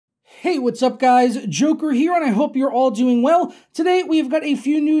Hey, what's up guys? Joker here, and I hope you're all doing well. Today, we've got a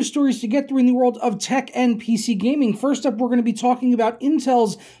few news stories to get through in the world of tech and PC gaming. First up, we're going to be talking about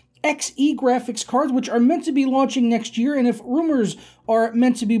Intel's Xe graphics cards, which are meant to be launching next year, and if rumors are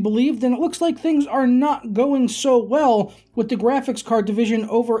meant to be believed, then it looks like things are not going so well with the graphics card division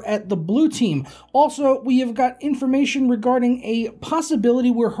over at the Blue Team. Also, we have got information regarding a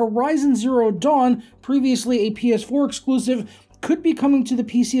possibility where Horizon Zero Dawn, previously a PS4 exclusive, could be coming to the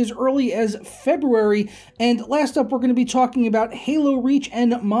PC as early as February. And last up, we're going to be talking about Halo Reach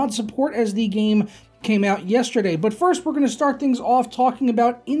and mod support as the game came out yesterday. But first, we're going to start things off talking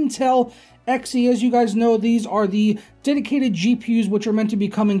about Intel Xe. As you guys know, these are the dedicated GPUs which are meant to be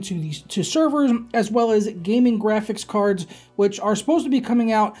coming to servers, as well as gaming graphics cards, which are supposed to be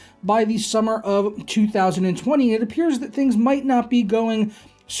coming out by the summer of 2020. It appears that things might not be going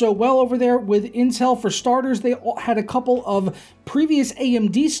so well over there with Intel. For starters, they had a couple of previous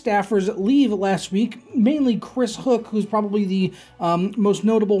AMD staffers leave last week, mainly Chris Hook, who's probably the most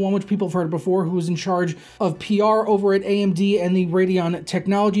notable one, which people have heard before, who was in charge of PR over at AMD and the Radeon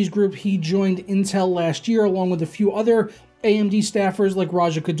Technologies Group. He joined Intel last year, along with a few other AMD staffers like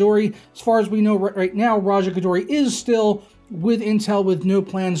Raja Koduri. As far as we know right now, Raja Koduri is still with Intel with no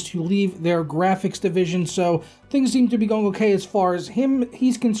plans to leave their graphics division, so things seem to be going okay as far as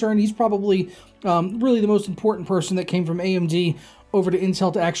he's concerned. He's probably really the most important person that came from AMD over to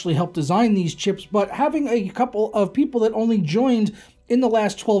Intel to actually help design these chips, but having a couple of people that only joined in the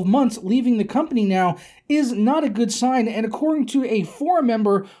last 12 months leaving the company now is not a good sign. And according to a forum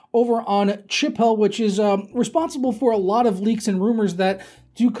member over on ChipHell, which is responsible for a lot of leaks and rumors that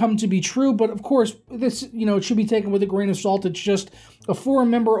do come to be true, but of course this, it should be taken with a grain of salt. It's just a forum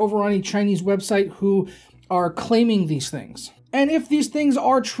member over on a Chinese website who are claiming these things. And if these things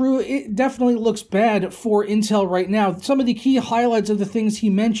are true, it definitely looks bad for Intel right now. Some of the key highlights of the things he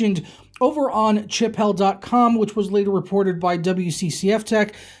mentioned over on chiphell.com, which was later reported by WCCF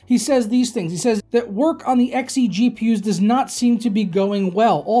Tech, he says these things. He says that work on the Xe GPUs does not seem to be going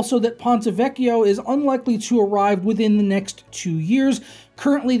well. Also, that Ponte Vecchio is unlikely to arrive within the next 2 years.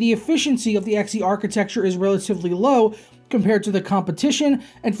 Currently, the efficiency of the Xe architecture is relatively low compared to the competition,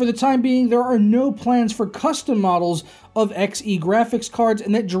 and for the time being, there are no plans for custom models of Xe graphics cards,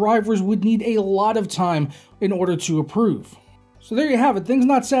 and that drivers would need a lot of time in order to approve. So there you have it. Things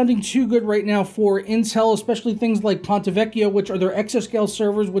not sounding too good right now for Intel, especially things like Ponte Vecchio, which are their exascale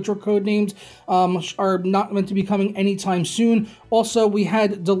servers, which are codenamed, are not meant to be coming anytime soon. Also, we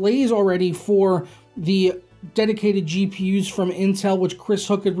had delays already for the dedicated GPUs from Intel, which Chris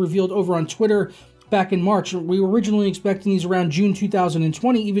Hook had revealed over on Twitter back in March. We were originally expecting these around June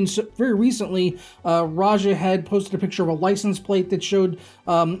 2020. Even very recently, Raja had posted a picture of a license plate that showed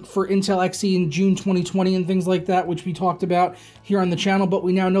for Intel Xe in June 2020 and things like that, which we talked about here on the channel, but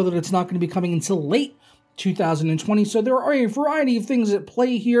we now know that it's not going to be coming until late 2020. So there are a variety of things at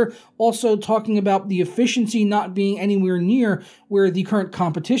play here. Also talking about the efficiency not being anywhere near where the current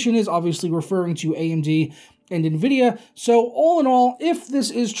competition is, obviously referring to AMD and NVIDIA. So all in all, if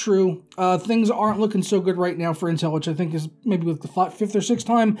this is true, things aren't looking so good right now for Intel, which I think is maybe with the fifth or sixth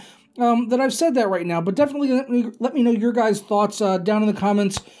time that I've said that right now. But definitely let me know your guys' thoughts down in the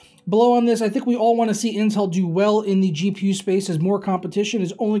comments below on this. I think we all want to see Intel do well in the GPU space, as more competition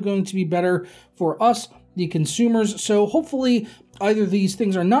is only going to be better for us, the consumers. So hopefully either these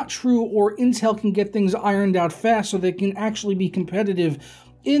things are not true, or Intel can get things ironed out fast so they can actually be competitive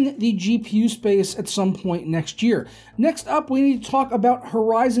in the GPU space at some point next year. Next up, we need to talk about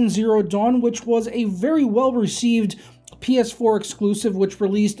Horizon Zero Dawn, which was a very well-received PS4 exclusive, which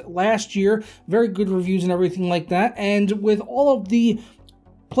released last year. Very good reviews and everything like that. And with all of the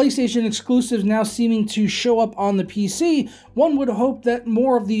PlayStation exclusives now seeming to show up on the PC, one would hope that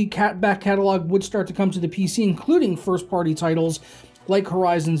more of the back catalog would start to come to the PC, including first-party titles like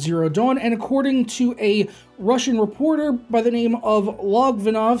Horizon Zero Dawn. And according to a Russian reporter by the name of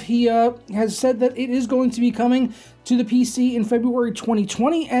Logvinov, he has said that it is going to be coming to the PC in February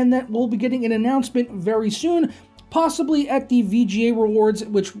 2020, and that we'll be getting an announcement very soon, possibly at the VGA Rewards,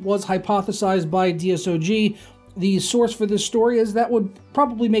 which was hypothesized by DSOG. The source for this story is that would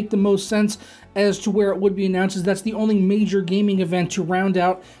probably make the most sense as to where it would be announced, as that's the only major gaming event to round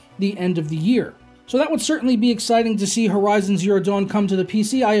out the end of the year. So that would certainly be exciting to see Horizon Zero Dawn come to the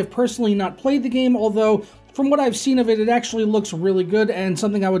PC. I have personally not played the game, although from what I've seen of it, it actually looks really good and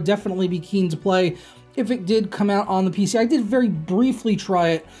something I would definitely be keen to play if it did come out on the PC. I did very briefly try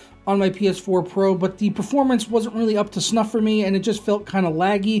it on my PS4 Pro, but the performance wasn't really up to snuff for me, and it just felt kind of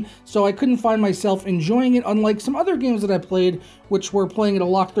laggy, so I couldn't find myself enjoying it, unlike some other games that I played, which were playing at a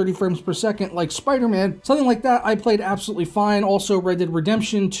locked 30 frames per second, like Spider-Man. Something like that I played absolutely fine. Also, Red Dead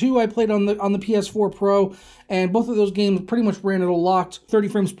Redemption 2 I played on the PS4 Pro, and both of those games pretty much ran at a locked 30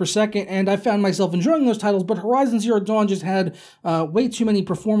 frames per second, and I found myself enjoying those titles, but Horizon Zero Dawn just had way too many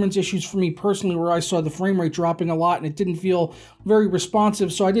performance issues for me personally, where I saw the frame rate dropping a lot, and it didn't feel very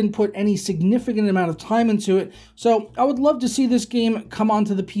responsive, so I didn't put any significant amount of time into it. So I would love to see this game come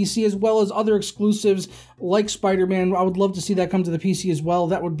onto the PC, as well as other exclusives like Spider-Man. I would love to see that come to the PC as well.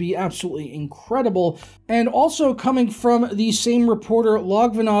 That would be absolutely incredible. And also coming from the same reporter,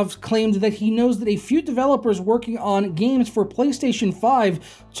 Logvinov claimed that he knows that a few developers working on games for PlayStation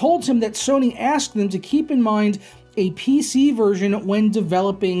 5 told him that Sony asked them to keep in mind a PC version when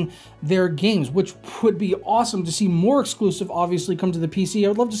developing their games, which would be awesome to see more exclusive, obviously, come to the PC. I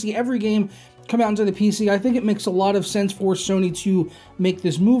would love to see every game come out into the PC. I think it makes a lot of sense for Sony to make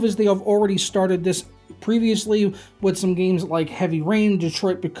this move, as they have already started this previously with some games like Heavy Rain,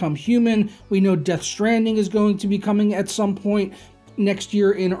 Detroit Become Human. We know Death Stranding is going to be coming at some point next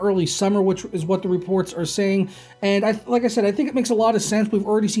year in early summer, which is what the reports are saying. And like I said, I think it makes a lot of sense. We've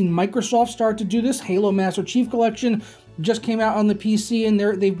already seen Microsoft start to do this. Halo Master Chief Collection just came out on the PC, and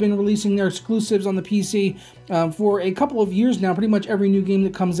they've been releasing their exclusives on the PC for a couple of years now. Pretty much every new game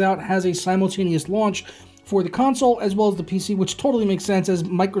that comes out has a simultaneous launch for the console as well as the PC, which totally makes sense, as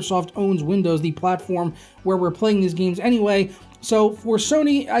Microsoft owns Windows, the platform where we're playing these games anyway. So for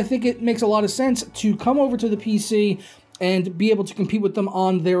Sony, I think it makes a lot of sense to come over to the PC and be able to compete with them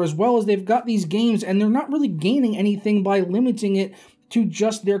on there, as well as they've got these games, and they're not really gaining anything by limiting it to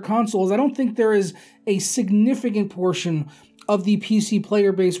just their consoles. I don't think there is a significant portion of the PC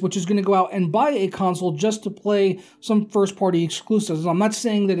player base which is going to go out and buy a console just to play some first-party exclusives. I'm not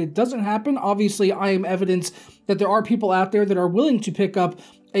saying that it doesn't happen. Obviously, I am evidence that there are people out there that are willing to pick up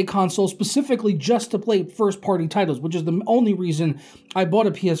a console specifically just to play first-party titles, which is the only reason I bought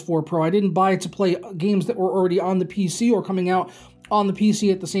a PS4 Pro. I didn't buy it to play games that were already on the PC or coming out on the PC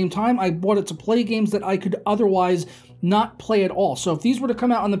at the same time. I bought it to play games that I could otherwise not play at all. So if these were to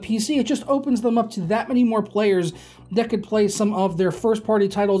come out on the PC, it just opens them up to that many more players that could play some of their first-party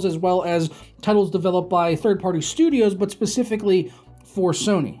titles, as well as titles developed by third-party studios, but specifically for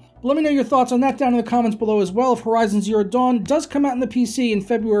Sony. Let me know your thoughts on that down in the comments below as well. If Horizon Zero Dawn does come out on the PC in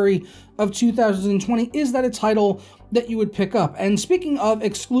February of 2020, is that a title that you would pick up? And speaking of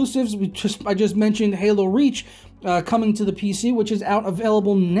exclusives, I just mentioned Halo Reach coming to the PC, which is out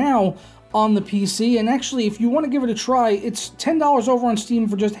available now on the PC. And actually, if you want to give it a try, it's $10 over on Steam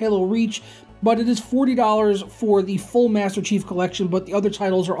for just Halo Reach, but it is $40 for the full Master Chief Collection, but the other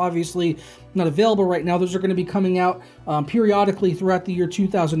titles are obviously not available right now. Those are going to be coming out periodically throughout the year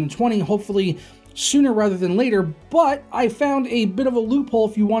 2020, hopefully sooner rather than later. But I found a bit of a loophole.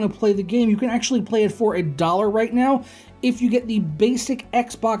 If you want to play the game, you can actually play it for $1 right now if you get the basic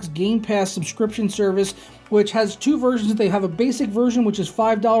Xbox Game Pass subscription service, which has two versions. They have a basic version, which is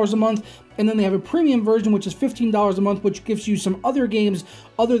 $5 a month, and then they have a premium version, which is $15 a month, which gives you some other games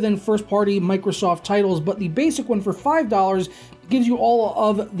other than first-party Microsoft titles. But the basic one for $5 gives you all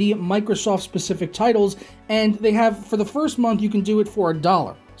of the Microsoft-specific titles, and they have, for the first month, you can do it for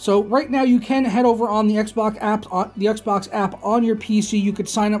 $1. So right now you can head over on the Xbox app on your PC. You could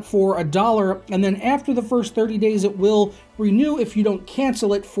sign up for $1, and then after the first 30 days it will renew if you don't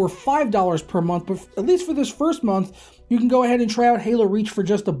cancel it for $5 per month. But at least for this first month, you can go ahead and try out Halo Reach for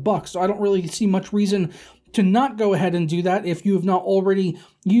just $1. So I don't really see much reason to not go ahead and do that if you have not already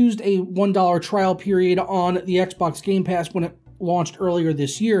used a $1 trial period on the Xbox Game Pass when it launched earlier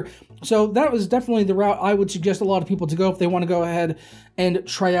this year. So that was definitely the route I would suggest a lot of people to go if they want to go ahead and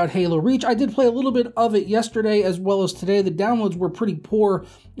try out Halo Reach. I did play a little bit of it yesterday as well as today. The downloads were pretty poor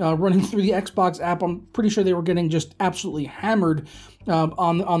running through the Xbox app. I'm pretty sure they were getting just absolutely hammered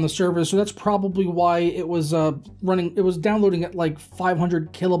on the server. So that's probably why it was running. It was downloading at like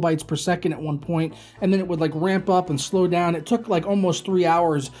 500 kilobytes per second at one point, and then it would like ramp up and slow down. It took like almost 3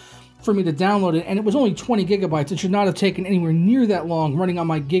 hours for me to download it, and it was only 20 gigabytes. It should not have taken anywhere near that long running on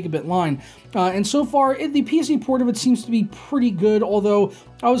my gigabit line. And so far, the PC port of it seems to be pretty good, although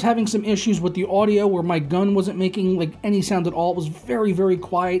I was having some issues with the audio where my gun wasn't making like any sound at all. It was very, very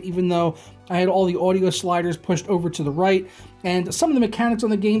quiet, even though I had all the audio sliders pushed over to the right. And some of the mechanics on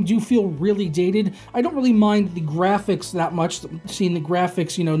the game do feel really dated. I don't really mind the graphics that much, seeing the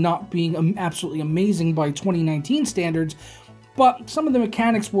graphics, you know, not being absolutely amazing by 2019 standards. But some of the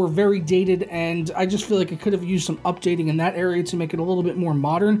mechanics were very dated, and I just feel like it could have used some updating in that area to make it a little bit more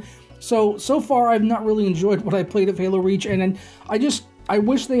modern. So far, I've not really enjoyed what I played of Halo Reach, and I I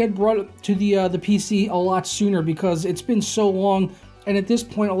wish they had brought it to the PC a lot sooner, because it's been so long, and at this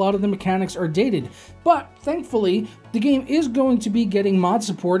point a lot of the mechanics are dated. But thankfully, the game is going to be getting mod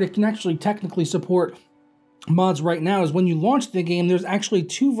support. It can actually technically support mods right now. Is when you launch the game, there's actually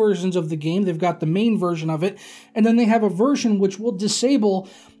 2 versions of the game. They've got the main version of it, and then they have a version which will disable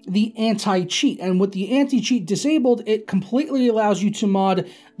the anti-cheat. And with the anti-cheat disabled, it completely allows you to mod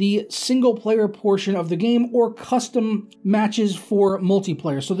the single-player portion of the game or custom matches for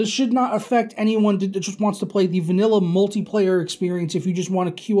multiplayer. So this should not affect anyone that just wants to play the vanilla multiplayer experience. If you just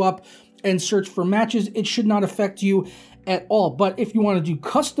want to queue up and search for matches, it should not affect you at all. But if you want to do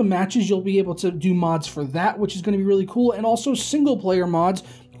custom matches, you'll be able to do mods for that, which is going to be really cool, and also single player mods,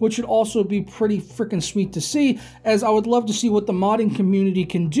 which should also be pretty freaking sweet to see, as I would love to see what the modding community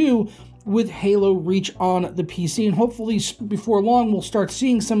can do with Halo Reach on the PC. And hopefully before long we'll start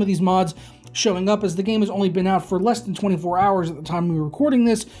seeing some of these mods showing up, as the game has only been out for less than 24 hours at the time we were recording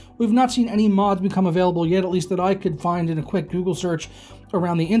this. We've not seen any mods become available yet, at least that I could find in a quick Google search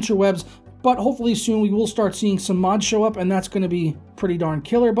around the interwebs. But hopefully soon we will start seeing some mods show up, and that's going to be pretty darn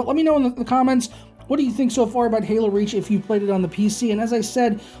killer. But let me know in the comments, what do you think so far about Halo Reach if you played it on the PC? And as I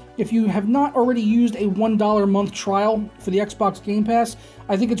said, if you have not already used a $1 a month trial for the Xbox Game Pass,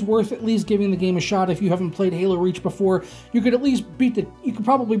 I think it's worth at least giving the game a shot. If you haven't played Halo Reach before, you could at least you could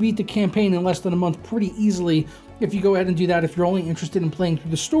probably beat the campaign in less than a month pretty easily if you go ahead and do that, if you're only interested in playing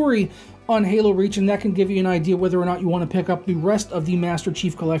through the story on Halo Reach, and that can give you an idea whether or not you want to pick up the rest of the Master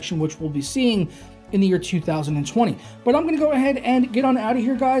Chief Collection, which we'll be seeing in the year 2020. But I'm going to go ahead and get on out of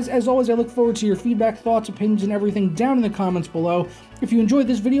here, guys. As always, I look forward to your feedback, thoughts, opinions, and everything down in the comments below. If you enjoyed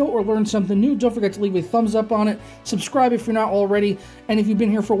this video or learned something new, don't forget to leave a thumbs up on it, subscribe if you're not already, and if you've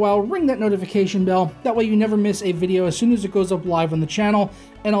been here for a while, ring that notification bell. That way you never miss a video as soon as it goes up live on the channel,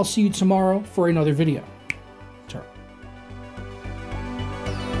 and I'll see you tomorrow for another video.